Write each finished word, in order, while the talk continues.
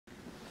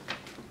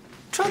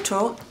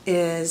TroTro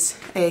is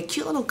a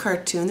cute little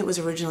cartoon that was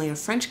originally a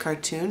French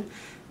cartoon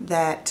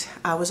that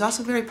was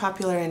also very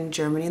popular in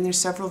Germany, and there's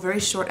several very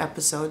short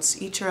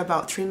episodes. Each are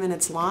about 3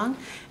 minutes long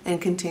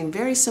and contain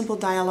very simple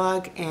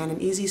dialogue and an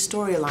easy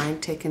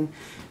storyline taken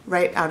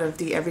right out of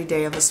the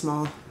everyday of a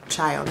small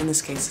child, in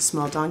this case a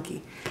small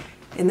donkey.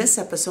 In this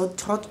episode,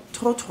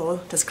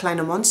 TroTro, das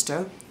kleine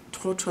Monster,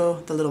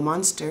 TroTro, the little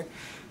monster,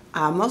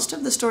 most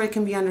of the story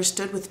can be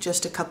understood with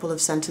just a couple of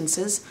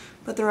sentences,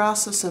 but there are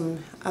also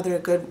some other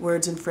good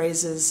words and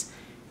phrases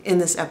in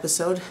this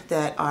episode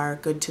that are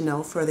good to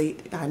know for the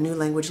new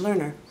language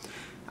learner.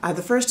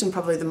 The first and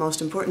probably the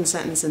most important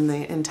sentence in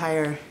the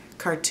entire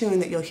cartoon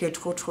that you'll hear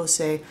TroTro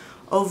say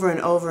over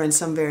and over in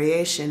some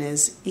variation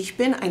is, Ich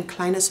bin ein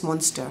kleines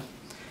Monster.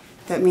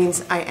 That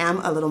means, I am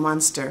a little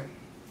monster.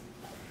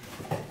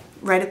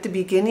 Right at the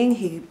beginning,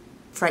 he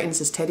frightens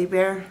his teddy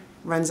bear,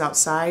 runs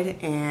outside,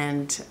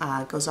 and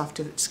goes off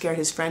to scare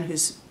his friend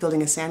who's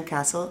building a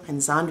sandcastle, in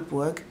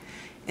Sandburg,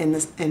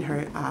 in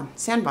her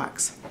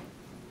sandbox.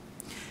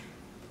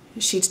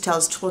 She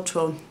tells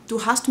TroTro, Du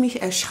hast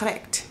mich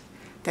erschreckt.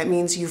 That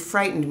means, you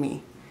frightened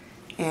me.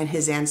 And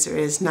his answer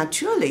is,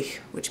 Natürlich,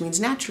 which means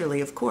naturally,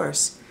 of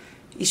course.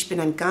 Ich bin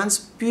ein ganz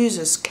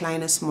böses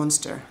kleines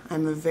Monster.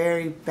 I'm a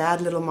very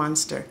bad little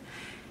monster.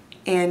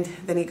 And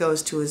then he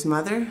goes to his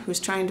mother, who's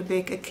trying to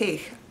bake a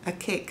cake,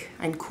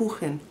 ein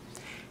Kuchen.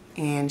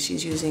 And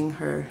she's using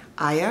her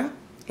Eier,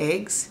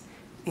 eggs,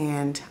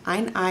 and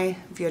ein Ei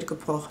wird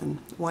gebrochen.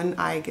 One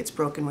eye gets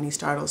broken when he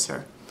startles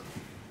her.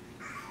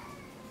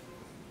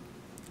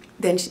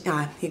 Then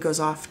he goes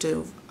off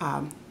to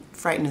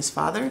frighten his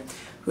father,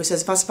 who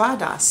says, Was war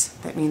das?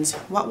 That means,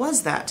 what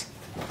was that?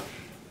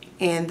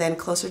 And then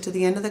closer to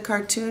the end of the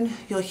cartoon,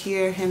 you'll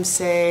hear him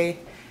say,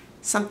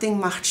 Something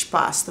macht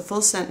Spaß. The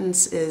full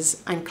sentence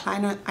is, ein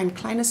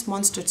kleines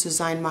Monster zu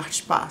sein macht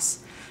Spaß.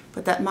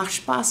 But that macht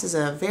Spaß is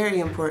a very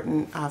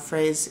important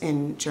phrase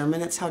in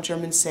German. It's how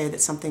Germans say that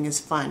something is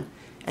fun.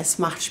 Es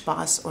macht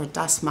Spaß or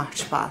das macht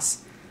Spaß.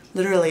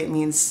 Literally it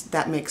means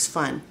that makes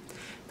fun.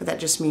 But that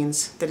just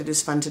means that it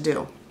is fun to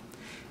do.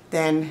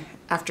 Then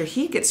after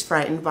he gets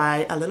frightened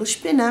by a little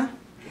Spinne,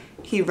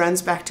 he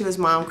runs back to his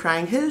mom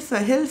crying, Hilfe,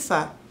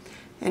 Hilfe.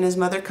 And his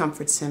mother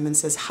comforts him and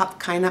says, Hab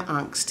keine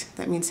Angst.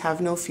 That means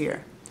have no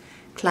fear.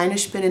 Kleine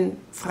Spinnen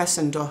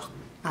fressen doch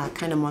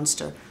keine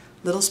Monster.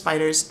 Little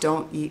spiders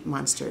don't eat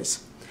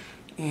monsters.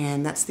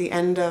 And that's the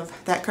end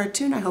of that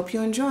cartoon. I hope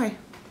you enjoy.